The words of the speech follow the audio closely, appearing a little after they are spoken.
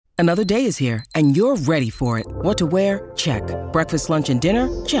Another day is here, and you're ready for it. What to wear? Check. Breakfast, lunch, and dinner?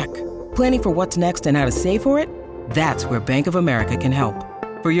 Check. Planning for what's next and how to save for it? That's where Bank of America can help.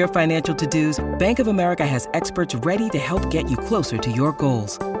 For your financial to-dos, Bank of America has experts ready to help get you closer to your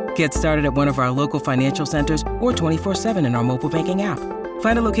goals. Get started at one of our local financial centers or 24/7 in our mobile banking app.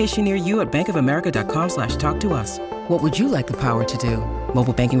 Find a location near you at bankofamerica.com/talktous. What would you like the power to do?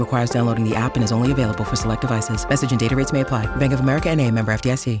 Mobile banking requires downloading the app and is only available for select devices. Message and data rates may apply. Bank of America N.A., member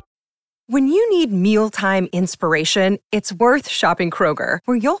FDIC. When you need mealtime inspiration, it's worth shopping Kroger,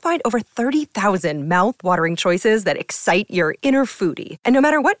 where you'll find over 30,000 mouth-watering choices that excite your inner foodie. And no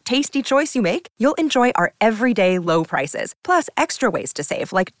matter what tasty choice you make, you'll enjoy our everyday low prices, plus extra ways to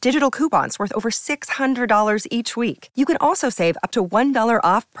save, like digital coupons worth over $600 each week. You can also save up to $1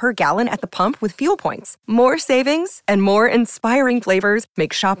 off per gallon at the pump with fuel points. More savings and more inspiring flavors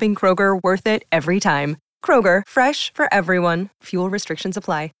make shopping Kroger worth it every time. Kroger, fresh for everyone. Fuel restrictions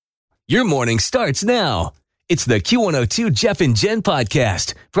apply. Your morning starts now. It's the Q102 Jeff and Jen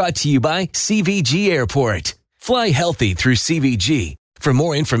podcast, brought to you by CVG Airport. Fly healthy through CVG. For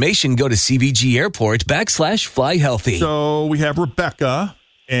more information, go to CVG Airport /fly healthy. So we have Rebecca,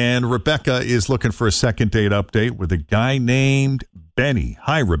 and Rebecca is looking for a second date update with a guy named Benny.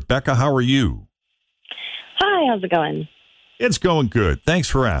 Hi, Rebecca. How are you? Hi, how's it going? It's going good. Thanks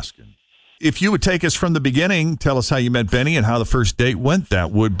for asking. If you would take us from the beginning, tell us how you met Benny and how the first date went,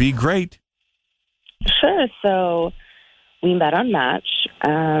 that would be great. Sure. So we met on Match.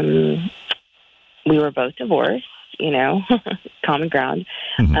 We were both divorced, common ground.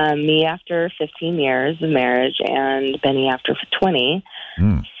 Mm-hmm. Me after 15 years of marriage and Benny after 20.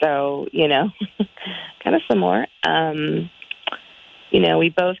 So, kind of similar. We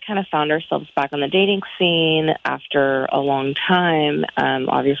both kind of found ourselves back on the dating scene after a long time.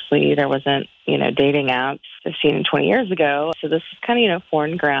 Obviously, there wasn't, dating apps 15 and 20 years ago. So this is kind of,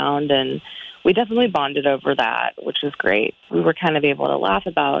 foreign ground. And we definitely bonded over that, which was great. We were kind of able to laugh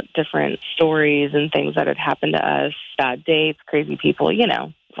about different stories and things that had happened to us, bad dates, crazy people,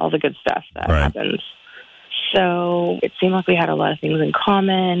 all the good stuff that happens. So it seemed like we had a lot of things in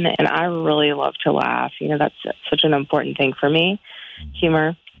common, and I really love to laugh. That's such an important thing for me.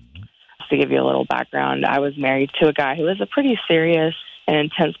 Humor. To give you a little background, I was married to a guy who was a pretty serious and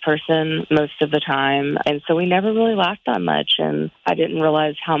intense person most of the time, and so we never really laughed that much, and I didn't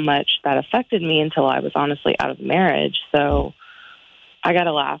realize how much that affected me until I was honestly out of the marriage. So I got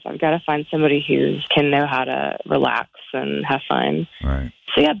to laugh. I've got to find somebody who can know how to relax and have fun. Right.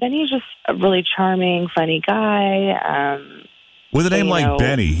 So yeah, Benny's just a really charming, funny guy. With a name like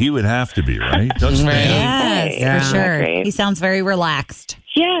Benny, he would have to be, right? Doesn't he? Yes, for sure. Great. He sounds very relaxed.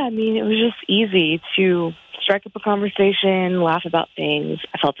 Yeah, it was just easy to strike up a conversation, laugh about things.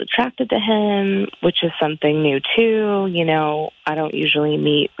 I felt attracted to him, which is something new too. I don't usually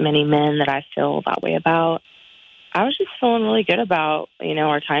meet many men that I feel that way about. I was just feeling really good about,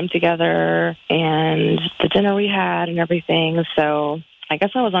 our time together and the dinner we had and everything. So I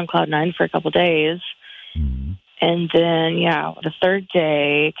guess I was on cloud nine for a couple days. Mm-hmm. And then, the third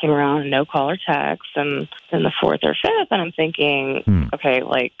day came around, no call or text. And then the fourth or fifth, and I'm thinking, okay,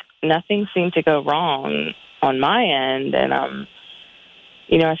 nothing seemed to go wrong on my end. And, I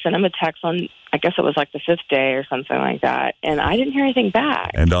sent him a text on, I guess it was the fifth day or something like that. And I didn't hear anything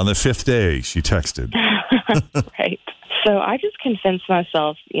back. And on the fifth day, she texted. Right. So I just convinced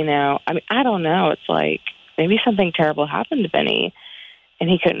myself, I don't know. It's maybe something terrible happened to Benny. And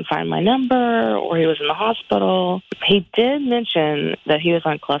he couldn't find my number, or he was in the hospital. He did mention that he was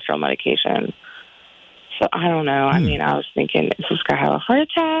on cholesterol medication. So I don't know. I was thinking, does this guy have a heart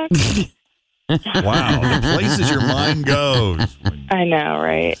attack? Wow, the places your mind goes. I know,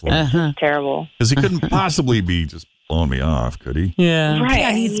 right? It's terrible. Because he couldn't possibly be just blowing me off, could he? Yeah. Right.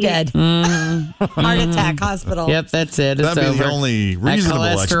 Yeah, he's dead. Heart attack, hospital. Yep, that's it. It's That'd be over. the only reasonable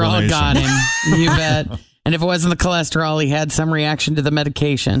that cholesterol explanation. got him. You bet. And if it wasn't the cholesterol, he had some reaction to the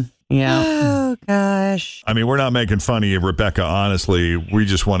medication. Yeah. Oh, gosh. We're not making fun of you, Rebecca, honestly. We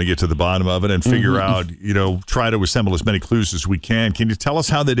just want to get to the bottom of it and figure out, try to assemble as many clues as we can. Can you tell us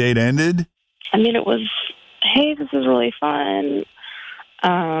how the date ended? It was, hey, this is really fun.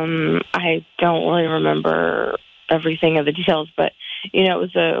 I don't really remember everything of the details, but, it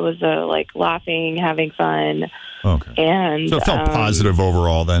was a laughing, having fun. Okay. And So it felt positive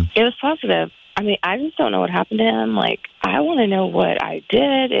overall then? It was positive. I just don't know what happened to him. I want to know what I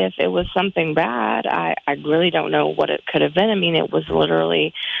did. If it was something bad, I really don't know what it could have been. It was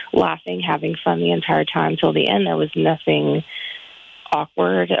literally laughing, having fun the entire time till the end. There was nothing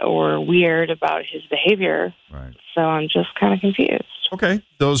awkward or weird about his behavior. Right. So I'm just kind of confused. Okay.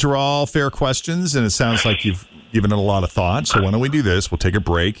 Those are all fair questions, and it sounds like you've given it a lot of thought. So why don't we do this? We'll take a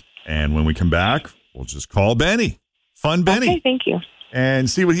break. And when we come back, we'll just call Benny. Fun Benny. Okay, thank you. And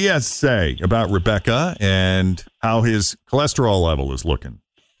see what he has to say about Rebecca and how his cholesterol level is looking.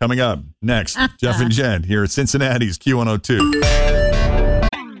 Coming up next, Jeff and Jen here at Cincinnati's Q102.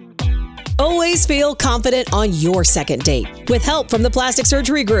 Always feel confident on your second date. With help from the Plastic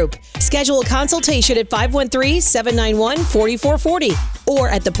Surgery Group. Schedule a consultation at 513-791-4440 or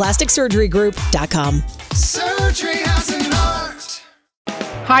at theplasticsurgerygroup.com. Surgery has an art.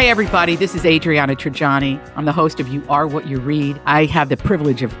 Hi, everybody. This is Adriana Trajani. I'm the host of You Are What You Read. I have the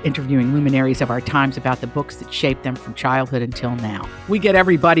privilege of interviewing luminaries of our times about the books that shaped them from childhood until now. We get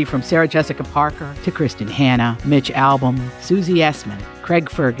everybody from Sarah Jessica Parker to Kristen Hanna, Mitch Albom, Susie Essman, Craig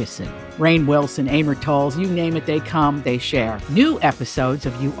Ferguson, Rainn Wilson, Amor Tolls, you name it, they come, they share. New episodes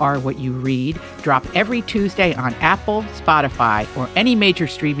of You Are What You Read drop every Tuesday on Apple, Spotify, or any major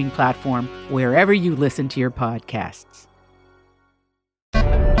streaming platform wherever you listen to your podcasts.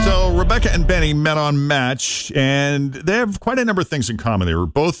 So Rebecca and Benny met on Match, and they have quite a number of things in common. They were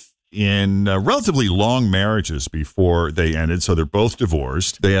both in relatively long marriages before they ended, so they're both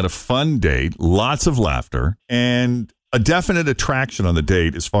divorced. They had a fun date, lots of laughter, and a definite attraction on the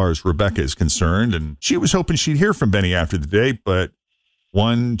date as far as Rebecca is concerned. And she was hoping she'd hear from Benny after the date, but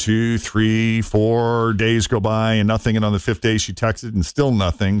 1, 2, 3, 4 days go by and nothing. And on the 5th day, she texted and still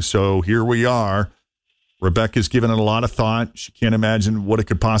nothing. So here we are. Rebecca's given it a lot of thought. She can't imagine what it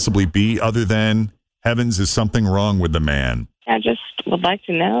could possibly be other than, heavens, is something wrong with the man? I just would like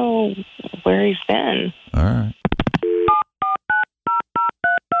to know where he's been. All right.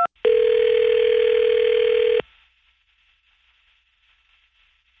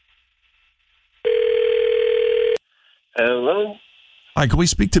 Hello? Hi, can we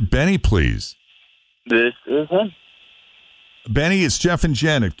speak to Benny, please? This is him. Benny, it's Jeff and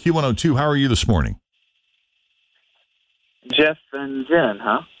Jen at Q102. How are you this morning? Jeff and Jen,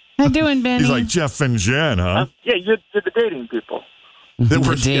 huh? How doing, Benny? He's like, Jeff and Jen, huh? Yeah, you're the dating people.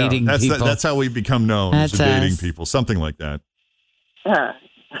 We're dating people. That's how we become known, as That's the dating us. people. Something like that. Yeah.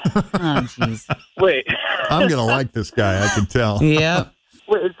 Oh, jeez. Wait. I'm going to like this guy, I can tell. Yep.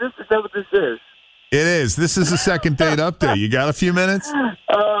 Wait, is that what this is? It is. This is a second date update. You got a few minutes?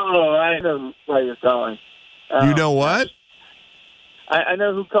 Oh, I know why you're calling. You know what? I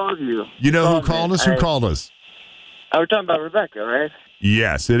know who called you. You know who called us? Who called us? We're talking about Rebecca, right?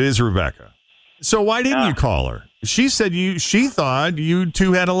 Yes, it is Rebecca. So why didn't you call her? She said she thought you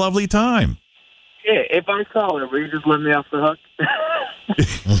two had a lovely time. Yeah, if I call her, will you just let me off the hook?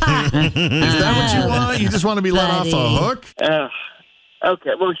 Is that what you want? You just want to be let off a hook?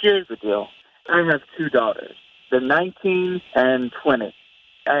 Okay, well, here's the deal. I have 2 daughters. They're 19 and 20.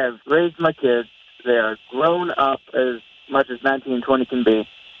 I have raised my kids. They are grown up as much as 19 and 20 can be,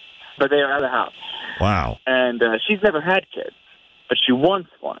 but they are out of the house. Wow. And she's never had kids, but she wants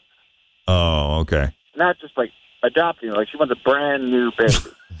one. Oh, okay. Not just like adopting, like she wants a brand new baby.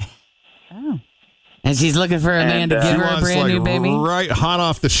 Oh. And she's looking for a man to give her a brand new baby? Right, hot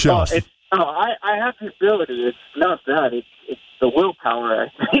off the shelf. I have the ability. It's not that. It's the willpower, I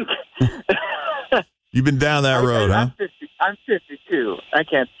think. You've been down that road, huh? I'm 52. I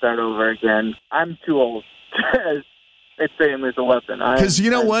can't start over again. I'm too old. It's saying there's a weapon. Because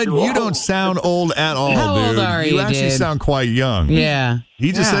you know what? You don't sound old at all, How dude. old are you, actually dude? sound quite young. Yeah.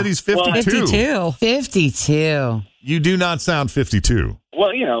 He just said he's 52. 52. 52. You do not sound 52.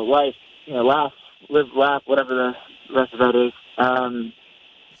 Well, life, laugh, live, laugh, whatever the rest of that is.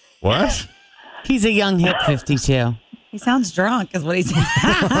 What? He's a young, hip 52. He sounds drunk, is what he's saying.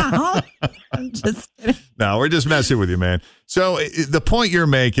 I'm just kidding. No, we're just messing with you, man. So the point you're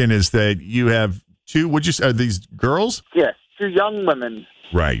making is that you have 2, are these girls? Yes, 2 young women.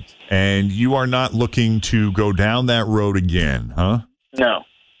 Right. And you are not looking to go down that road again, huh? No,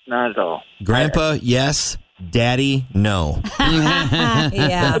 not at all. Grandpa, yes. Daddy, no.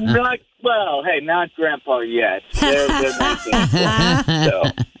 Yeah. Not Grandpa yet. They're 19, so.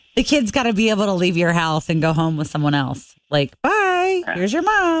 The kid's got to be able to leave your house and go home with someone else. Like, bye, here's your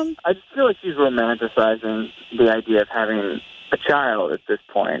mom. I just feel like she's romanticizing the idea of having a child at this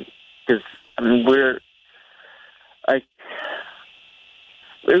point. Because, we're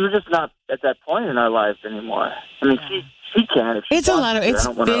just not at that point in our lives anymore. She can if she It's a wants lot of, to. it's I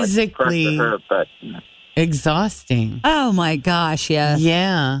don't wanna, physically pressure her, but exhausting. Oh, my gosh, yes.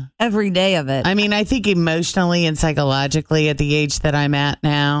 Yeah. Every day of it. I think emotionally and psychologically at the age that I'm at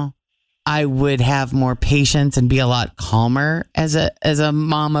now, I would have more patience and be a lot calmer as a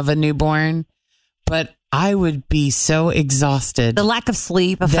mom of a newborn. But I would be so exhausted. The lack of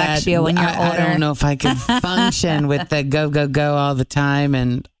sleep affects you when you're older. I don't know if I could function with the go, go, go all the time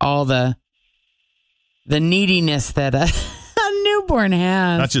and all the neediness that a newborn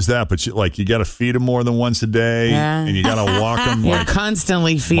has. Not just that, but you got to feed them more than once a day, and you got to walk them. You're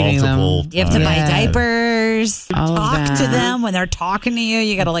constantly feeding them. You have to buy diapers, All of talk to that. them when they're talking to you.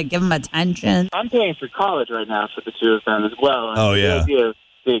 You got to give them attention. I'm paying for college right now for the two of them as well. And Oh, yeah. The idea of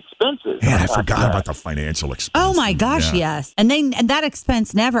the expenses. Man, I on top of forgot that. about the financial expense. Oh my gosh, yes. And that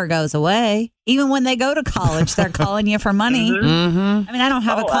expense never goes away. Even when they go to college, they're calling you for money. Mm-hmm. I mean, I don't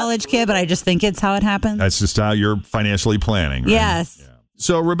have a college kid, but I just think it's how it happens. That's just how you're financially planning, right? Yes. Yeah.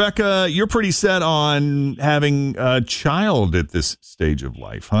 So, Rebecca, you're pretty set on having a child at this stage of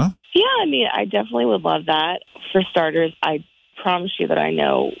life, huh? Yeah, I mean, I definitely would love that. For starters, I promise you that I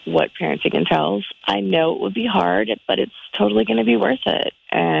know what parenting entails. I know it would be hard, but it's totally going to be worth it.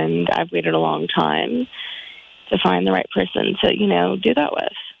 And I've waited a long time to find the right person to, do that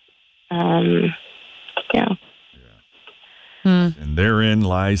with. Yeah. And therein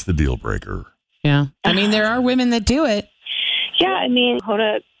lies the deal breaker. Yeah. I mean, there are women that do it. Yeah, I mean,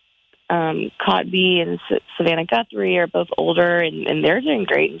 Hoda Kotb and Savannah Guthrie are both older, and they're doing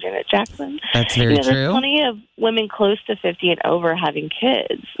great, and Janet Jackson. That's very There's true. plenty of women close to 50 and over having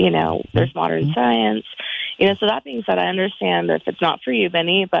kids. There's modern science. So that being said, I understand if it's not for you,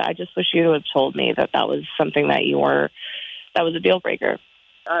 Benny, but I just wish you would have told me that was something that that was a deal breaker.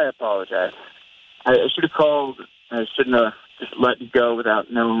 I apologize. I should have called. I shouldn't have just let you go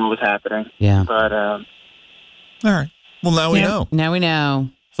without knowing what was happening. Yeah. But, All right. Well, now we know. Now we know.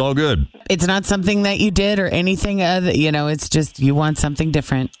 It's all good. It's not something that you did or anything other, it's just you want something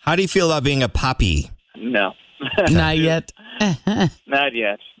different. How do you feel about being a poppy? no. Not yet. Not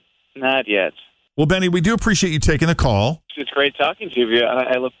yet. Not yet. Well, Benny, we do appreciate you taking the call. It's great talking to you.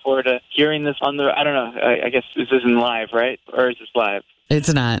 I look forward to hearing this on I don't know. I guess this isn't live, right? Or is this live?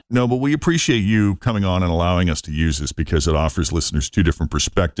 It's not. No, but we appreciate you coming on and allowing us to use this because it offers listeners two different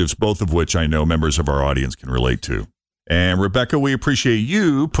perspectives, both of which I know members of our audience can relate to. And Rebecca, we appreciate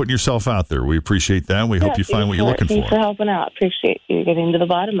you putting yourself out there. We appreciate that. We hope you find what you're looking Thanks for for. helping out. Appreciate you getting to the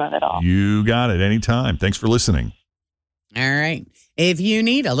bottom of it all. You got it. Anytime. Thanks for listening. All right. If you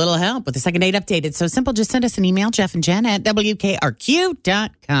need a little help with the second date update, it's so simple. Just send us an email, Jeff and Jen at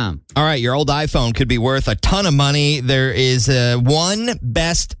WKRQ.com. All right, your old iPhone could be worth a ton of money. There is one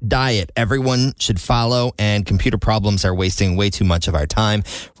best diet everyone should follow, and computer problems are wasting way too much of our time.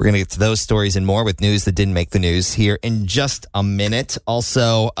 We're going to get to those stories and more with news that didn't make the news here in just a minute.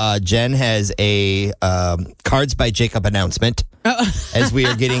 Also, Jen has a Cards by Jacob announcement. As we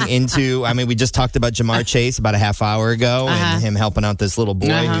are getting into, we just talked about Jamar Chase about a half hour ago and him helping out this little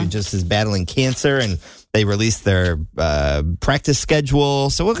boy who just is battling cancer, and they released their practice schedule.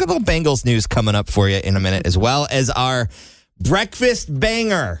 So we'll get a little Bengals news coming up for you in a minute, as well as our breakfast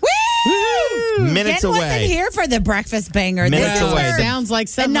banger. Woo! Minutes Jen away. wasn't here for the breakfast banger. Minutes This is away. your Sounds like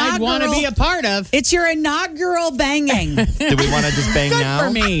something I'd want to be a part of. It's your inaugural banging. Do we want to just bang Good now?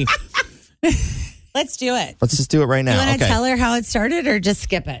 for me. Let's do it. Let's just do it right now. You want to Okay. tell her how it started or just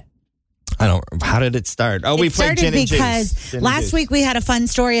skip it? How did it start? Oh, we It played started Gin and Juice. because Gin and last Juice. week we had a fun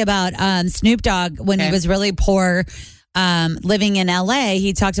story about Snoop Dogg when he was really poor, living in LA.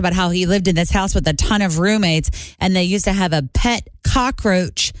 He talked about how he lived in this house with a ton of roommates, and they used to have a pet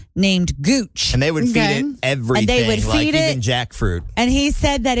cockroach named Gooch. And they would feed it everything. And they would like feed even it. jackfruit. And he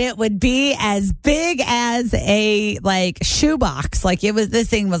said that it would be as big as a shoebox. This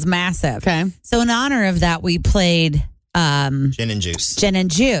thing was massive. Okay. So in honor of that, we played Gin and Juice. Gin and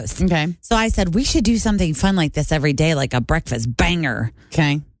Juice. Okay. So I said, we should do something fun like this every day, like a breakfast banger.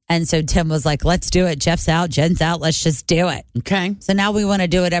 Okay. And so Tim was like, let's do it. Jeff's out. Jen's out. Let's just do it. Okay. So now we want to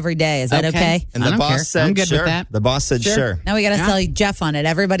do it every day. Is that okay? And I the don't boss care. said I'm good sure. with that. The boss said sure. Now we got to sell Jeff on it.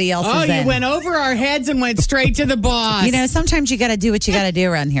 Everybody else Oh, is in. you went over our heads and went straight to the boss. Sometimes you got to do what you got to do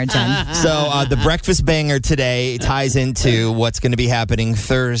around here, Jen. So the breakfast banger today ties into what's going to be happening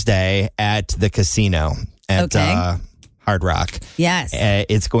Thursday at the casino at Hard Rock. Yes.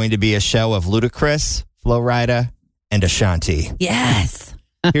 It's going to be a show of Ludacris, Flo Rida, and Ashanti. Yes.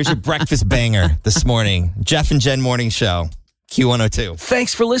 Here's your breakfast banger this morning. Jeff and Jen Morning Show, Q102.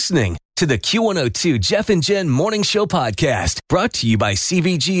 Thanks for listening to the Q102 Jeff and Jen Morning Show podcast, brought to you by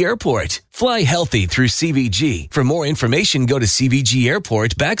CVG Airport. Fly healthy through CVG. For more information, go to CVG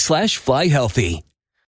Airport /fly healthy.